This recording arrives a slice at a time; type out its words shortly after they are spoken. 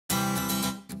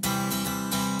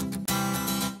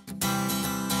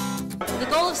The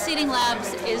goal of Seeding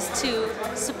Labs is to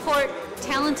support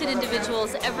talented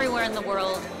individuals everywhere in the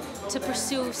world to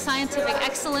pursue scientific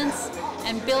excellence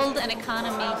and build an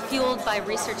economy fueled by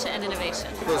research and innovation.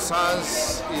 Because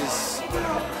science is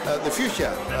the future.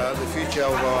 The future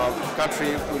of our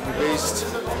country will be based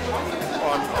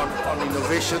on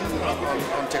innovation,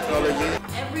 on technology.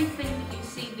 Everything you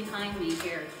see behind me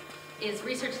here is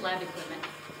research lab equipment,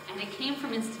 and it came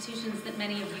from institutions that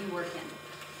many of you work in.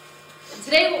 And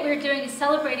today what we're doing is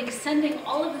celebrating sending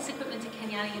all of this equipment to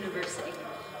Kenyatta University,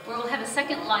 where we'll have a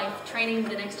second life training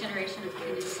the next generation of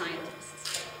Kenyan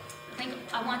scientists.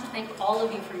 I want to thank all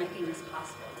of you for making this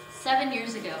possible. 7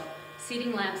 years ago,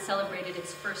 Seeding Labs celebrated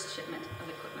its first shipment of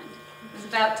equipment. It was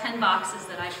about 10 boxes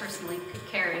that I personally could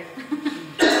carry.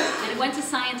 And it went to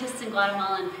scientists in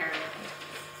Guatemala and Paraguay.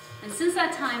 And since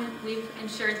that time, we've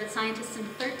ensured that scientists in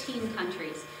 13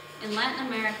 countries, in Latin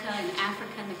America, in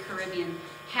Africa, and the Caribbean,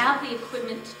 have the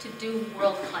equipment to do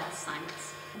world-class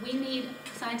science. We need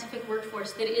a scientific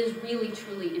workforce that is really,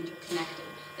 truly interconnected,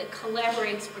 that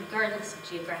collaborates regardless of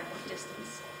geographic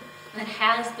distance, and that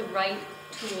has the right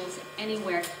tools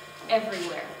anywhere,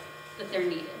 everywhere that they're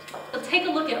needed. So take a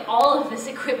look at all of this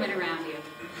equipment around you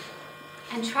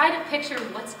and try to picture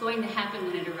what's going to happen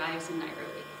when it arrives in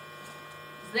Nairobi.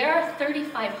 There are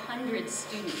 3,500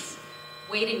 students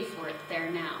waiting for it there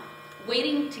now,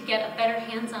 waiting to get a better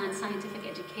hands-on scientific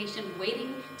education,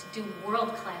 waiting to do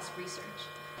world-class research.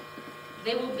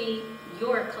 They will be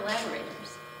your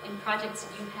collaborators in projects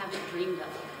you haven't dreamed of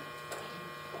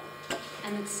yet.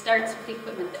 And it starts with the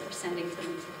equipment that we're sending to them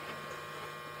today.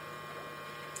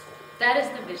 That is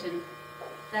the vision.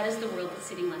 That is the world that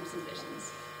Seeding Labs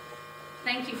envisions.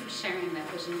 Thank you for sharing that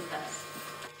vision with us.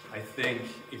 I think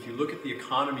if you look at the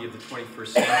economy of the 21st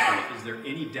century, is there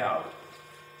any doubt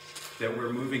that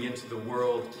we're moving into the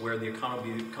world where the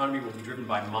economy will be driven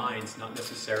by minds, not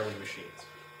necessarily machines?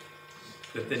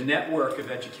 That the network of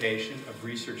education, of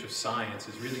research, of science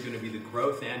is really going to be the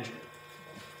growth engine,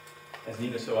 as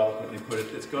Nina so eloquently put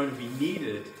it, that's going to be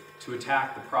needed to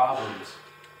attack the problems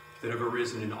that have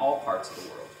arisen in all parts of the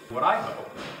world. What I hope,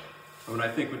 and what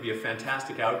I think would be a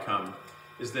fantastic outcome,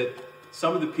 is that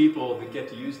some of the people that get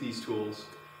to use these tools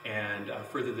and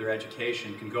further their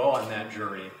education can go on that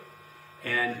journey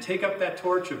and take up that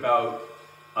torch about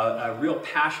a real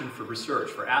passion for research,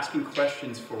 for asking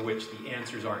questions for which the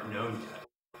answers aren't known yet.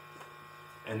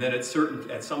 And then at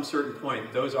some certain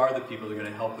point, those are the people that are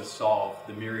going to help us solve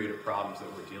the myriad of problems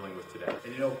that we're dealing with today.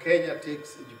 And you know, Kenya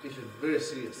takes education very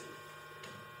seriously.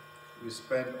 We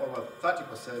spend over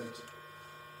 30%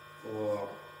 for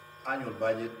annual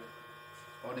budget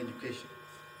on education.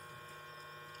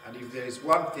 And if there is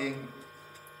one thing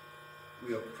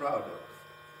we are proud of,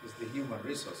 is the human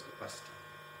resource capacity.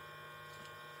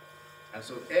 And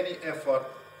so any effort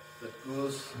that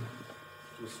goes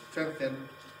to strengthen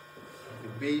the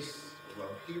base of our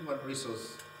human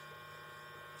resource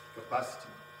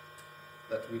capacity,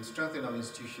 that will strengthen our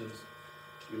institutions,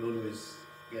 will always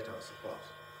get our support.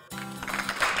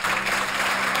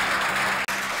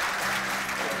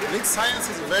 I think science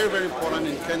is very, very important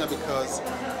in Kenya because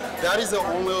that is the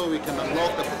only way we can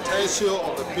unlock the potential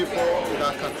of the people in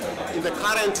that country. In the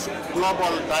current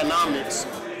global dynamics,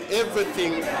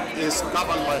 everything is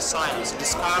governed by science.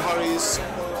 Discoveries,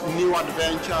 new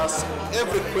adventures,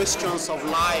 every question of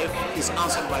life is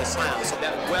answered by science.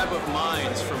 That web of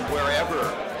minds from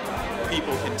wherever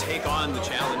people can take on the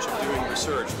challenge of doing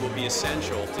research will be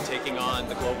essential to taking on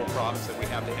the global problems that we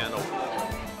have to handle.